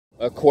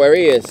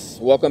Aquarius,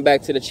 welcome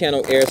back to the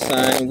channel, air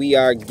sign. We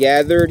are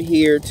gathered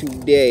here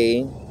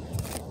today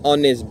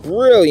on this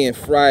brilliant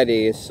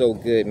Friday. It's so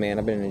good, man.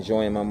 I've been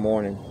enjoying my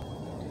morning.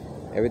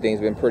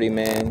 Everything's been pretty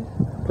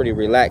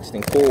relaxed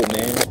and cool,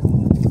 man.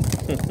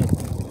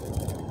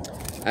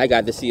 I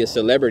got to see a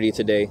celebrity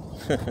today.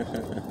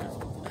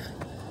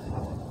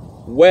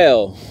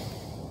 Well,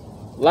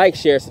 like,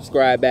 share,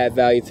 subscribe, add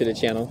value to the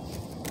channel.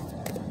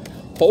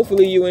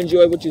 Hopefully you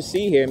enjoy what you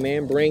see here,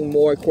 man. Bring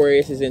more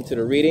Aquariuses into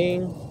the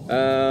reading.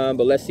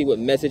 But let's see what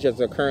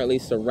messages are currently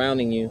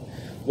surrounding you.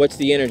 What's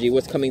the energy?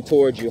 What's coming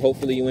towards you?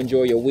 Hopefully you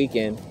enjoy your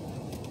weekend.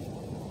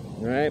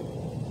 All right.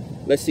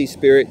 Let's see,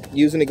 Spirit.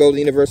 Using the Golden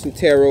Universal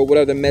Tarot, what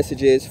are the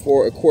messages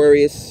for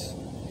Aquarius?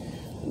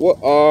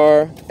 What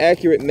are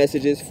accurate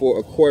messages for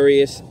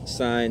Aquarius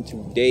sign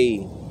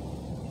today?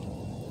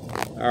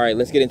 All right,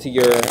 let's get into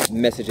your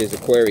messages,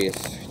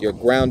 Aquarius. Your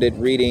grounded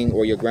reading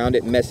or your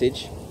grounded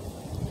message.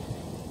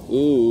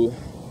 Ooh,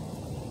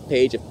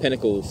 Page of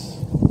Pentacles.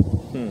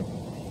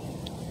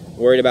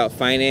 Worried about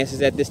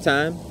finances at this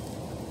time?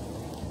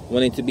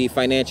 Wanting to be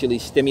financially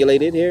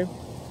stimulated here?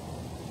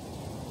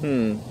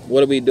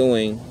 What are we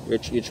doing?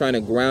 You're trying to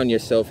ground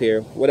yourself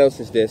here. What else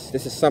is this?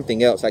 This is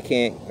something else. I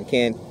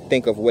can't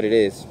think of what it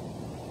is.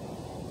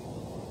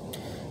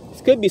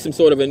 This could be some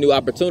sort of a new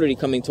opportunity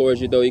coming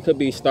towards you, though. You could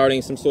be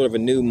starting some sort of a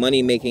new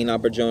money-making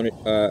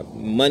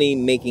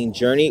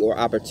journey or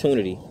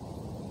opportunity.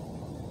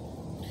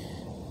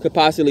 Could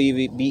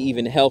possibly be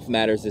even health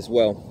matters as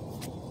well.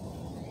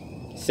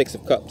 Six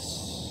of Cups.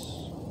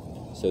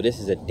 So this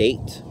is a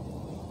date.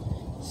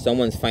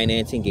 Someone's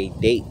financing a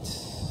date.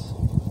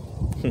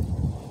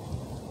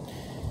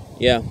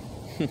 Yeah.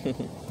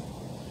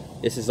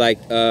 This is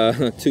like 2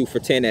 for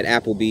 $10 at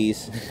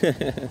Applebee's.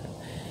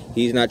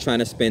 He's not trying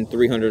to spend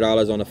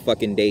 $300 on a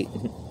fucking date.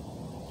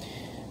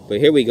 But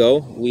here we go.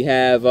 We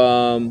have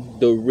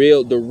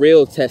the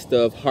real test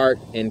of heart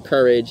and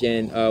courage,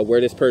 and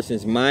where this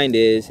person's mind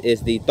is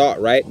the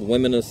thought, right?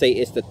 Women will say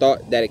it's the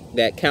thought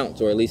that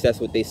counts, or at least that's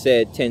what they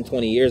said 10,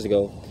 20 years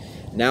ago.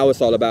 Now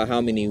it's all about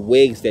how many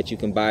wigs that you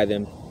can buy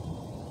them.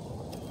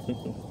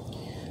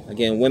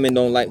 Again, women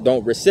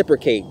don't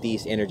reciprocate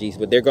these energies,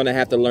 but they're going to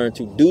have to learn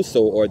to do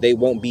so, or they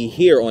won't be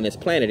here on this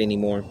planet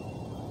anymore.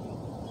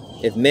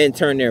 If men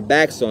turn their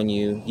backs on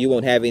you, you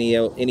won't have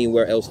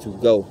anywhere else to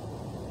go.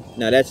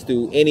 Now, that's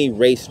through any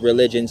race,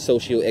 religion,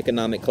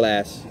 socioeconomic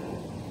class.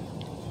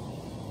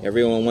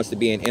 Everyone wants to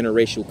be in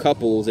interracial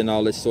couples and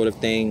all this sort of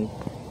thing,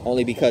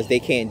 only because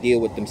they can't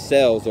deal with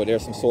themselves, or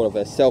there's some sort of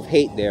a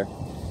self-hate there.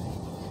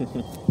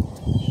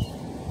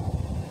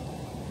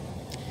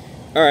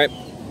 All right,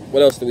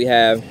 what else do we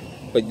have?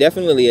 But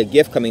definitely a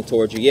gift coming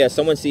towards you. Yeah,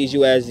 someone sees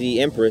you as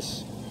the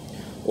Empress,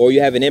 or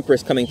you have an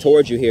Empress coming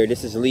towards you here.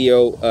 This is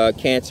Leo,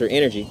 Cancer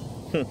energy.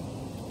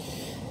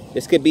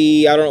 This could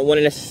be, I don't want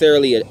to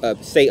necessarily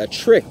say a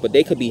trick, but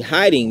they could be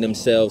hiding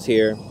themselves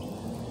here.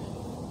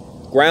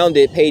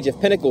 Grounded Page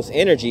of Pentacles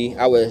energy.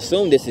 I would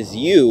assume this is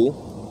you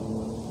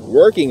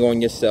working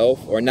on yourself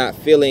or not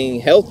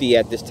feeling healthy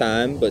at this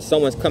time, but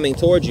someone's coming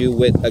towards you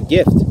with a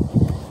gift.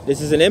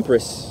 This is an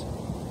Empress.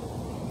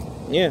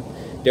 Yeah,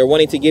 they're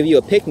wanting to give you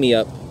a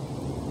pick-me-up.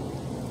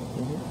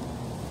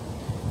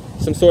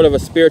 Some sort of a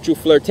spiritual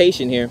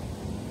flirtation here.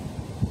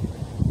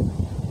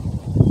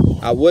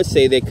 I would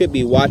say they could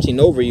be watching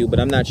over you, but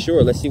I'm not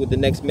sure. Let's see what the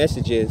next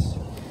message is.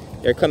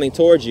 They're coming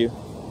towards you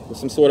with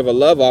some sort of a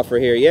love offer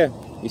here. Yeah,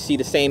 you see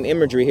the same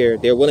imagery here.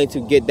 They're willing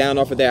to get down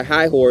off of their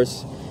high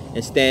horse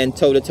and stand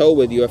toe-to-toe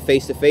with you or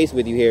face-to-face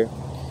with you here.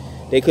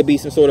 They could be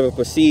some sort of a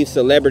perceived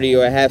celebrity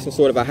or have some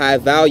sort of a high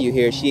value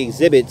here. She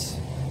exhibits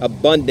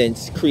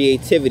abundance,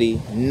 creativity,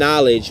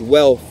 knowledge,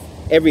 wealth,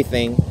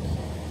 everything.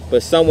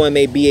 But someone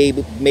may be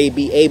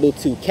able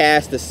to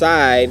cast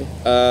aside.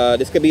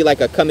 This could be like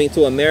a Coming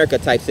to America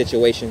type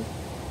situation.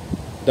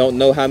 Don't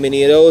know how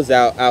many of those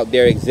out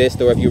there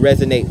exist, or if you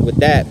resonate with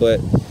that.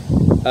 But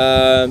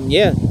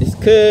yeah, this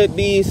could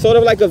be sort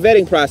of like a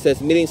vetting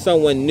process, meeting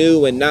someone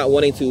new and not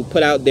wanting to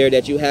put out there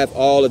that you have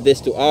all of this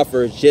to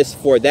offer just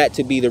for that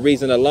to be the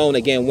reason alone.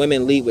 Again,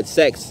 women lead with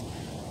sex,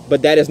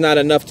 but that is not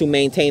enough to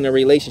maintain a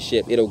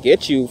relationship. It'll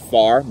get you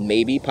far,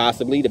 maybe,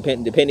 possibly,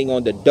 depending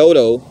on the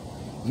dodo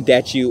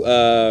that you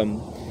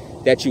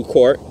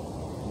court.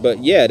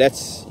 But yeah,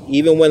 that's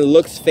even when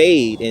looks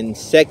fade and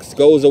sex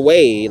goes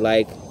away,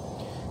 like,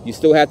 you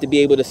still have to be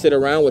able to sit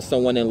around with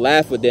someone and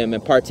laugh with them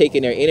and partake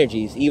in their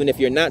energies. Even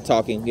if you're not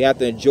talking, you have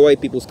to enjoy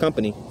people's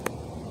company.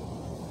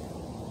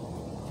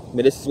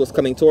 But this is what's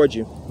coming towards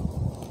you.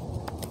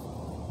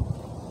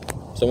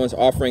 Someone's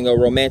offering a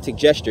romantic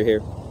gesture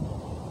here.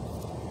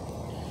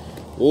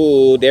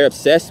 Ooh, they're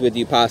obsessed with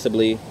you,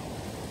 possibly.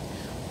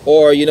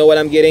 Or, you know what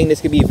I'm getting?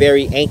 This could be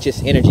very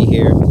anxious energy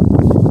here.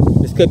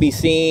 This could be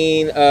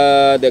seen,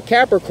 the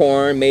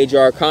Capricorn Major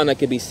Arcana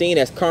could be seen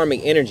as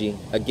karmic energy.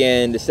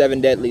 Again, the 7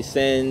 deadly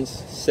sins,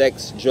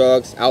 sex,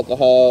 drugs,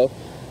 alcohol,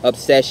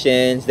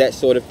 obsessions, that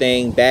sort of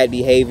thing, bad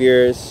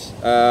behaviors,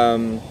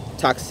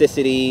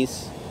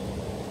 toxicities,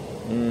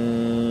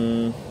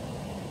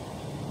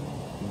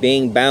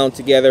 being bound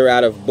together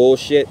out of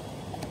bullshit.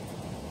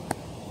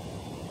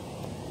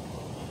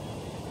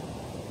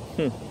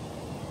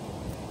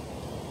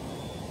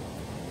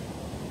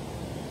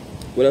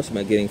 What else am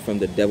I getting from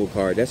the devil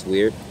card? That's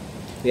weird.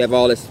 We have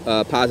all this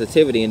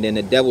positivity, and then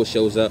the devil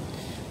shows up.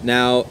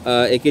 Now,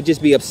 it could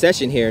just be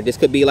obsession here. This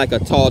could be like a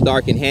tall,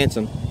 dark, and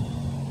handsome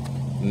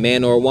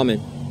man or a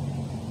woman.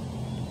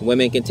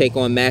 Women can take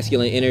on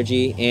masculine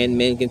energy, and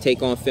men can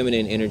take on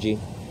feminine energy.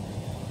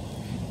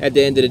 At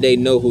the end of the day,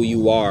 know who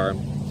you are.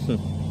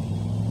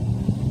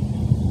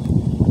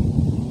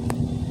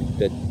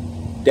 The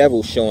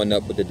devil showing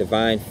up with the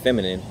divine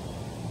feminine.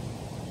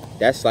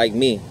 That's like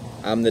me.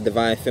 I'm the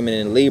divine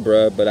feminine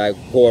Libra, but I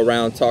go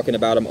around talking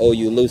about I'm oh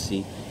you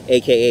Lucy,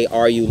 aka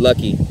are you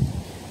lucky.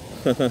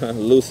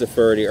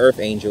 Lucifer, the earth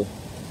angel,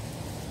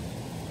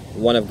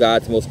 one of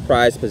God's most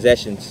prized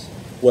possessions,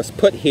 was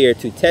put here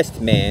to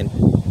test man.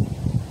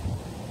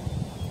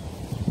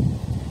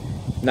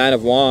 Nine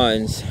of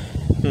Wands.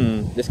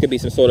 This could be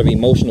some sort of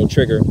emotional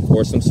trigger,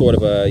 or some sort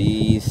of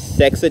a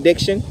sex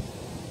addiction,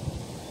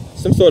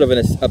 some sort of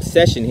an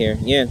obsession here.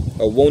 Yeah,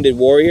 a wounded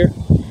warrior.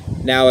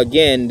 Now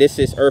again, this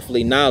is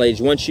earthly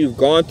knowledge. Once you've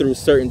gone through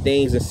certain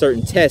things and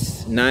certain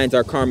tests, 9s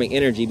are karmic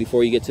energy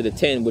before you get to the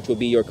 10, which will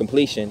be your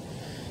completion.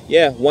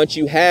 Yeah, once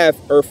you have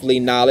earthly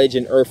knowledge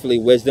and earthly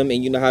wisdom,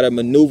 and you know how to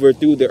maneuver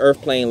through the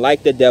earth plane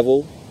like the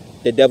devil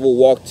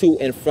walked to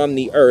and from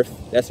the earth.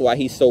 That's why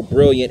he's so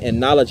brilliant and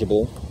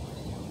knowledgeable.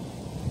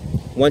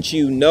 Once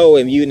you know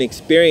and you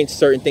experience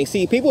certain things,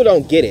 see, people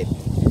don't get it.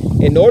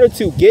 In order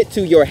to get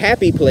to your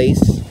happy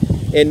place,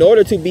 in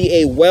order to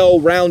be a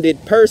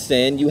well-rounded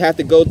person, you have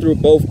to go through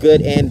both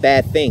good and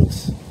bad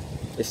things.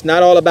 It's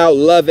not all about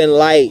love and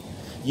light.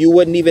 You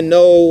wouldn't even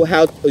know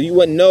you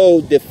wouldn't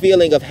know the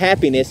feeling of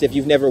happiness if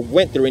you've never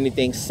went through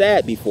anything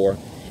sad before,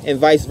 and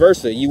vice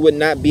versa. You would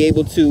not be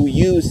able to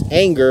use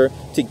anger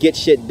to get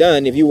shit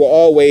done if you were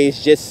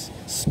always just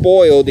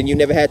spoiled and you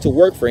never had to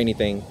work for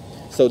anything.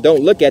 So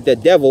don't look at the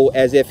devil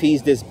as if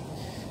he's this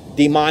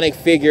demonic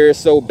figure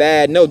so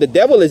bad. No, the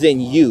devil is in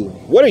you.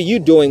 What are you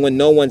doing when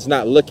no one's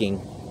not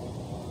looking?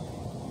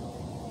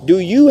 Do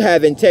you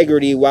have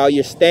integrity while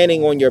you're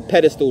standing on your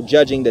pedestal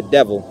judging the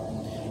devil?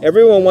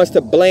 Everyone wants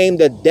to blame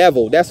the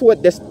devil. That's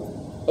what this...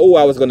 Oh,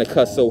 I was going to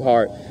cuss so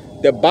hard.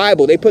 The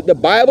Bible. They put the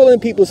Bible in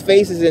people's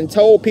faces and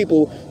told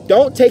people,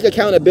 don't take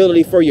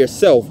accountability for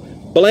yourself.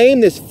 Blame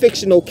this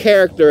fictional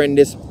character in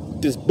this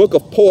book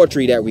of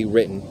poetry that we've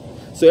written.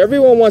 So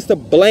everyone wants to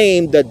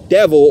blame the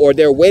devil, or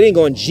they're waiting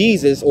on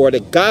Jesus or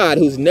the God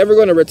who's never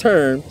going to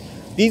return.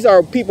 These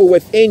are people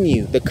within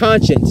you. The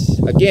conscience.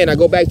 Again, I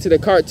go back to the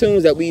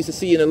cartoons that we used to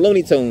see in the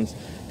Looney Tunes.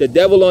 The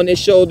devil on this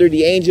shoulder,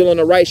 the angel on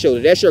the right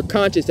shoulder. That's your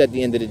conscience at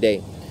the end of the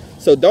day.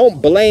 So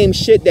don't blame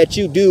shit that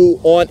you do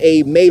on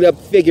a made-up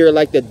figure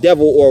like the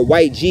devil or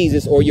white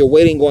Jesus, or you're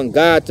waiting on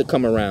God to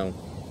come around.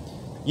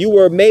 You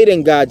were made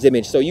in God's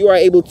image, so you are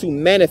able to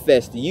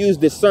manifest, use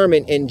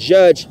discernment, and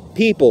judge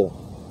people.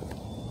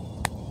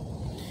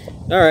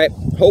 All right,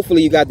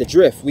 hopefully you got the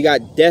drift. We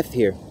got death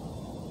here.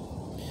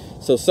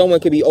 So someone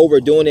could be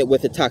overdoing it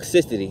with the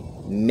toxicity.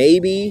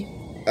 Maybe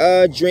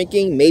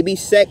drinking, maybe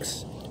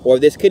sex, or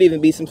this could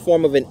even be some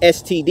form of an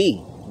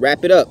STD.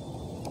 Wrap it up.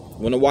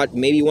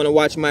 Maybe you want to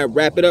watch my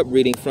wrap it up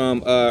reading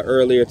from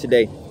earlier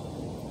today.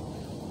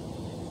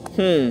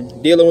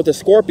 Dealing with the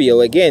Scorpio.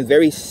 Again,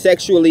 very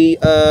sexually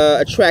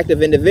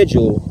attractive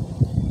individual.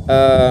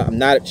 I'm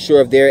not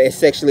sure if they're as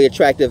sexually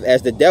attractive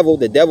as the devil.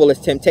 The devil is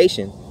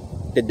temptation.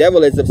 The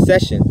devil is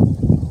obsession.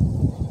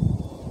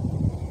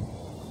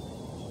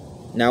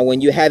 Now, when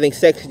you're having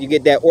sex, you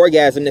get that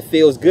orgasm that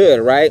feels good,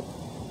 right?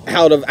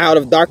 Out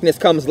of darkness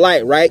comes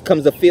light, right?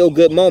 Comes a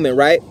feel-good moment,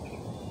 right?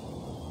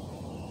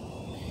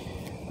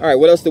 All right,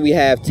 what else do we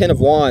have? 10 of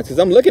Wands. Because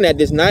I'm looking at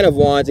this 9 of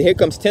Wands, and here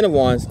comes 10 of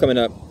Wands coming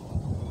up.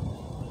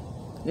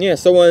 Yeah,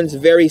 someone's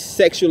very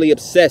sexually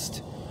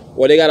obsessed,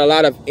 or they got a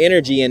lot of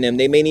energy in them.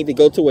 They may need to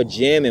go to a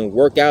gym and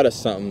work out or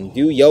something.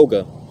 Do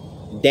yoga.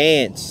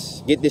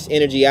 Dance. Get this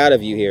energy out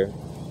of you here.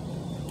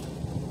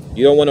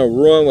 You don't want to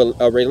ruin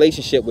a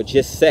relationship with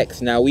just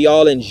sex. Now, we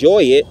all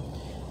enjoy it.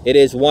 It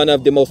is one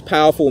of the most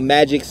powerful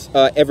magics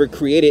ever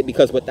created,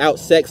 because without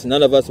sex,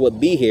 none of us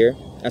would be here.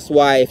 That's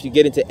why if you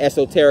get into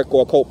esoteric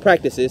or occult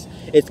practices,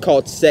 it's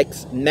called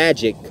sex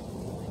magic.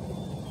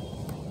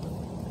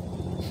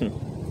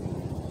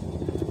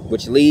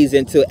 Which leads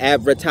into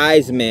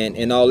advertisement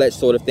and all that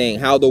sort of thing.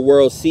 How the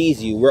world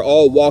sees you. We're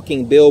all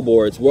walking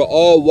billboards. We're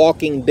all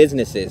walking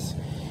businesses.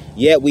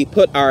 Yet we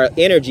put our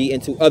energy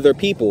into other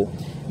people.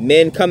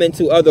 Men come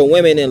into other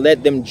women and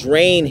let them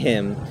drain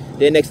him.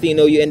 Then next thing you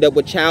know, you end up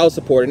with child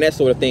support and that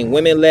sort of thing.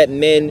 Women let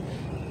men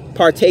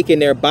partake in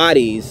their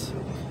bodies.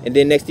 And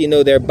then next thing you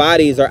know, their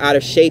bodies are out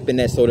of shape and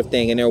that sort of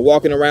thing. And they're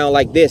walking around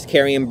like this,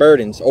 carrying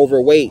burdens,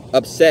 overweight,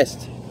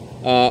 obsessed,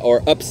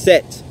 or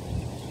upset.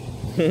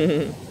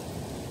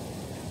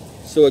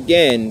 So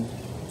again,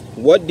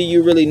 what do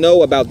you really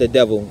know about the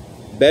devil?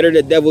 Better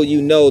the devil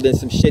you know than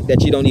some shit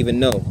that you don't even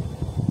know.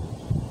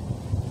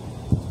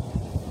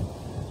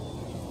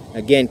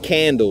 Again,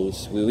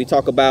 candles. We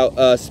talk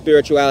about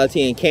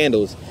spirituality and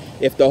candles.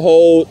 If the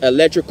whole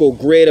electrical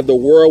grid of the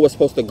world was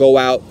supposed to go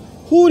out,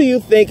 Who do you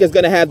think is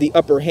going to have the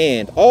upper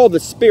hand? All the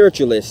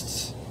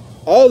spiritualists,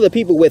 all the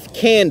people with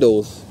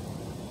candles.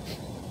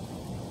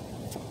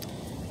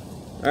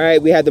 All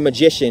right, we have the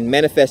magician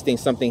manifesting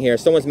something here.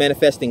 Someone's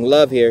manifesting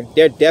love here.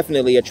 They're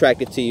definitely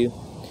attracted to you.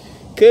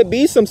 Could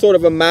be some sort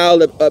of a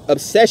mild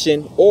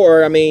obsession,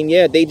 or I mean,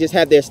 yeah, they just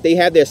have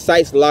their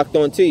sights locked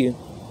onto you.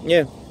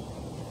 Yeah.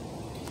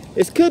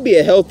 This could be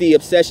a healthy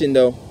obsession,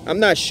 though. I'm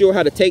not sure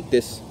how to take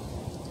this.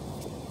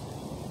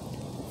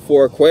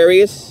 For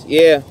Aquarius,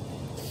 yeah.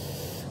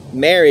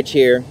 Marriage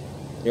here.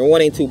 They're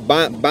wanting to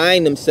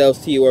bind themselves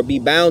to you or be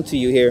bound to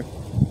you here.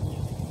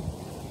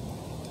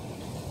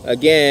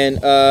 Again,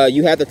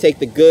 you have to take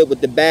the good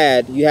with the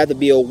bad. You have to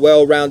be a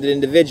well-rounded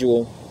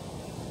individual.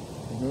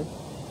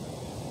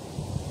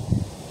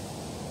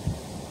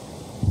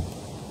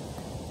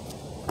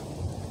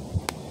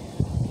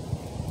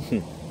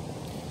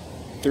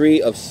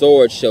 Three of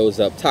Swords shows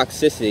up.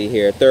 Toxicity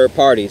here. Third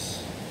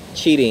parties.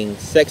 Cheating.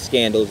 Sex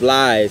scandals.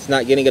 Lies.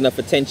 Not getting enough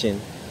attention.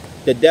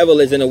 The devil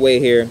is in the way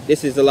here.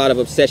 This is a lot of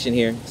obsession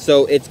here.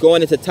 So it's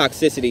going into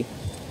toxicity.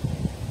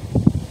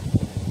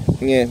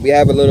 Yeah, we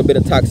have a little bit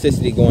of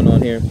toxicity going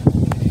on here.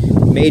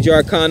 Major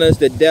arcanas,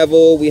 the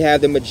devil, we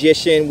have the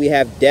magician, we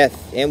have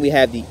death, and we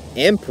have the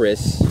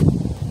empress,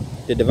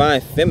 the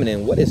divine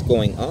feminine. What is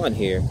going on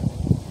here?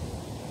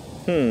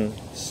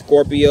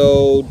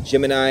 Scorpio,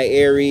 Gemini,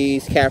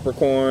 Aries,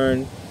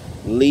 Capricorn,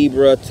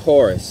 Libra,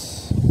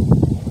 Taurus.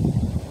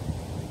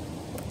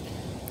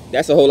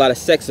 That's a whole lot of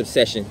sex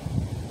obsession.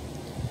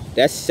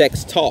 That's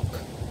sex talk.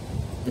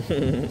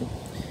 Could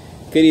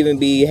even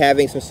be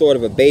having some sort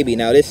of a baby.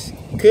 Now this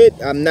could,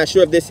 I'm not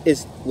sure if this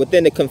is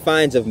within the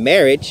confines of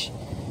marriage.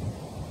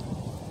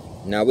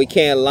 Now we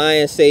can't lie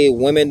and say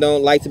women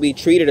don't like to be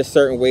treated a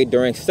certain way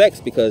during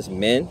sex, because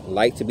men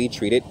like to be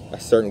treated a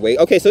certain way.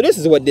 Okay, so this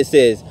is what this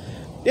is.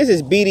 This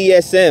is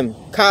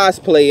BDSM,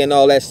 cosplay, and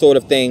all that sort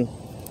of thing.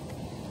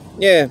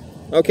 Yeah.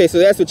 Okay, so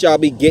that's what y'all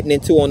be getting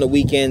into on the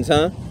weekends,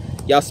 huh?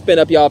 Y'all spend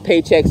up y'all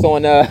paychecks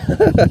on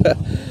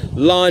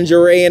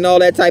lingerie and all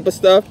that type of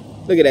stuff.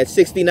 Look at that,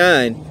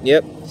 69.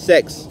 Yep,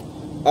 sex.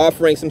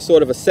 Offering some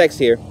sort of a sex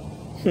here.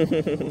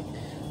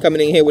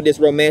 Coming in here with this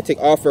romantic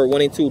offer,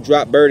 wanting to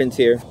drop burdens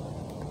here.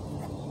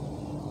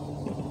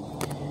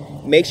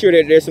 Make sure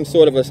that there's some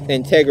sort of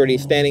integrity,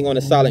 standing on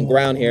a solid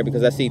ground here,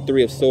 because I see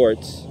Three of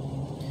Swords.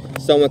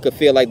 Someone could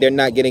feel like they're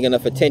not getting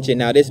enough attention.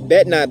 Now, this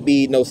bet not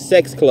be no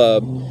sex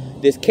club.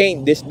 This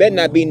bet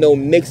not be no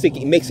mixing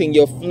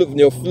your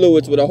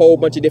fluids with a whole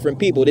bunch of different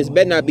people. This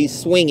bet not be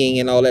swinging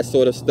and all that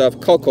sort of stuff,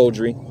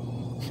 cuckoldry.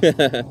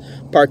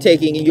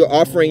 Partaking in your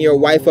offering your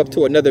wife up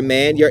to another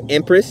man, your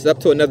empress up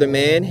to another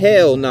man.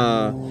 Hell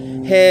nah.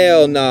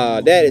 Hell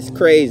nah. That is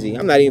crazy.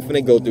 I'm not even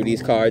finna go through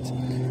these cards.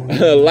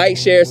 Like,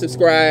 share,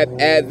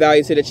 subscribe, add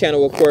value to the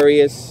channel,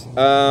 Aquarius.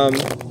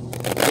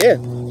 Yeah.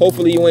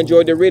 Hopefully you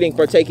enjoyed the reading.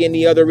 Partake in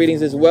the other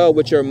readings as well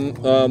with your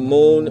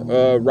moon,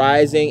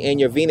 rising, and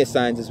your Venus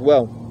signs as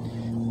well.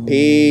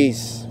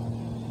 Peace.